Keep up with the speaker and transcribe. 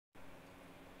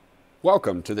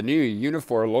Welcome to the new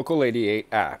Unifor Local 88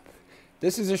 app.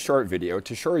 This is a short video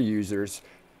to show users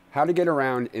how to get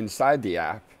around inside the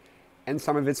app and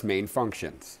some of its main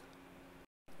functions.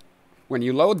 When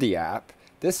you load the app,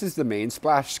 this is the main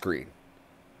splash screen.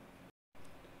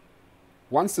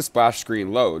 Once the splash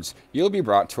screen loads, you'll be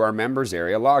brought to our members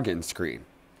area login screen.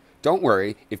 Don't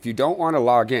worry, if you don't want to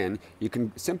log in, you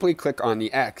can simply click on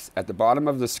the X at the bottom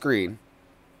of the screen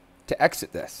to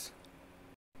exit this.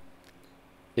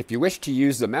 If you wish to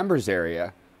use the members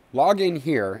area, log in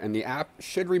here and the app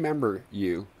should remember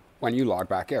you when you log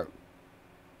back out.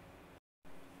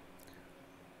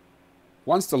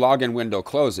 Once the login window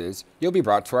closes, you'll be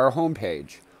brought to our home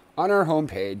page. On our home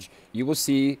page, you will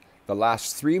see the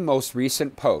last 3 most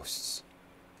recent posts.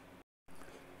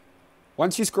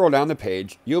 Once you scroll down the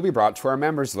page, you'll be brought to our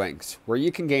members links, where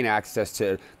you can gain access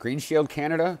to Green Shield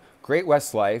Canada, Great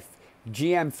West Life,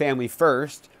 GM Family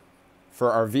First,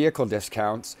 for our vehicle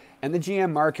discounts, and the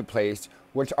GM Marketplace,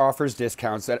 which offers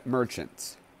discounts at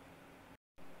merchants,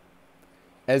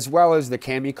 as well as the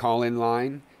Cami call-in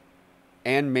line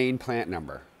and main plant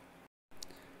number.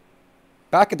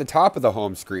 Back at the top of the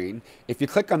home screen, if you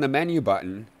click on the menu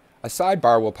button, a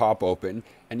sidebar will pop open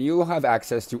and you will have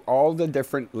access to all the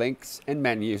different links and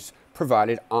menus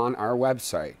provided on our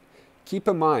website. Keep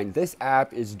in mind, this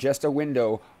app is just a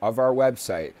window of our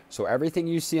website, so everything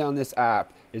you see on this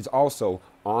app is also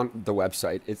on the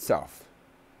website itself.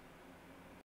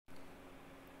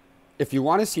 If you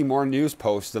want to see more news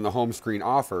posts than the home screen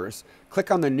offers,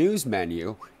 click on the news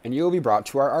menu and you'll be brought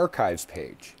to our archives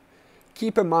page.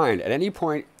 Keep in mind, at any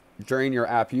point during your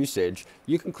app usage,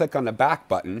 you can click on the back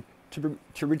button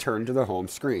to return to the home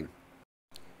screen.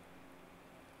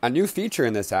 A new feature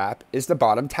in this app is the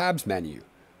bottom tabs menu,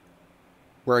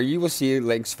 where you will see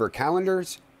links for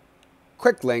calendars,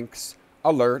 quick links,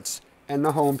 alerts, and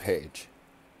the home page.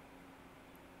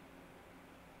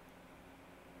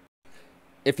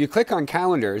 If you click on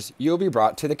calendars, you'll be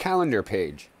brought to the calendar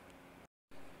page.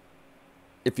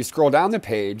 If you scroll down the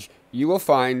page, you will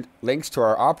find links to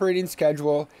our operating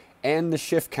schedule and the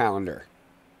shift calendar.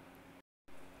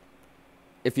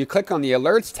 If you click on the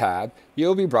alerts tab,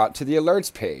 you'll be brought to the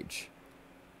alerts page,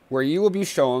 where you will be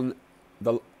shown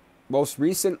the most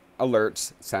recent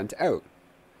alerts sent out.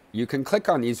 You can click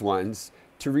on these ones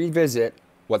to revisit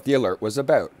what the alert was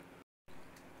about.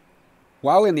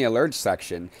 While in the alerts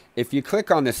section, if you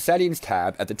click on the settings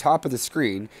tab at the top of the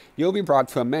screen, you'll be brought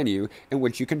to a menu in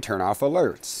which you can turn off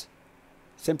alerts.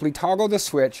 Simply toggle the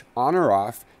switch on or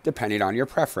off depending on your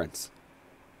preference.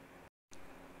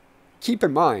 Keep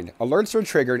in mind, alerts are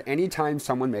triggered anytime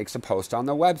someone makes a post on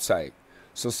the website.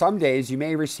 So some days you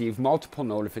may receive multiple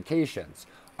notifications.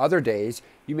 Other days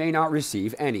you may not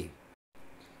receive any.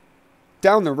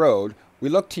 Down the road, we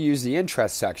look to use the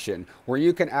interest section, where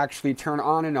you can actually turn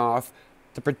on and off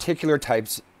the particular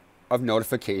types of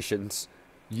notifications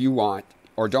you want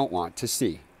or don't want to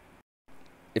see.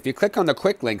 If you click on the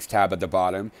quick links tab at the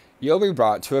bottom, you'll be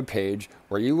brought to a page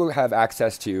where you will have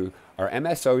access to our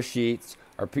MSO sheets,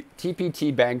 our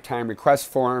TPT bank time request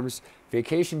forms,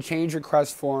 vacation change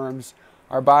request forms,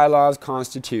 our bylaws,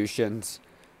 constitutions,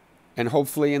 and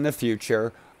hopefully in the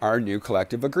future, our new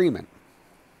collective agreement.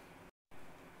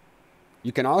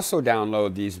 You can also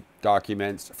download these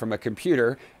documents from a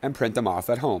computer and print them off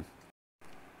at home.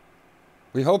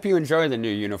 We hope you enjoy the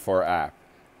new Unifor app.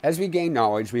 As we gain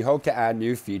knowledge, we hope to add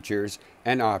new features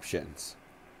and options.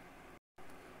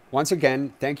 Once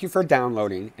again, thank you for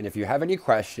downloading, and if you have any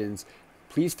questions,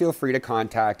 please feel free to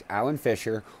contact Alan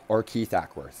Fisher or Keith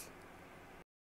Ackworth.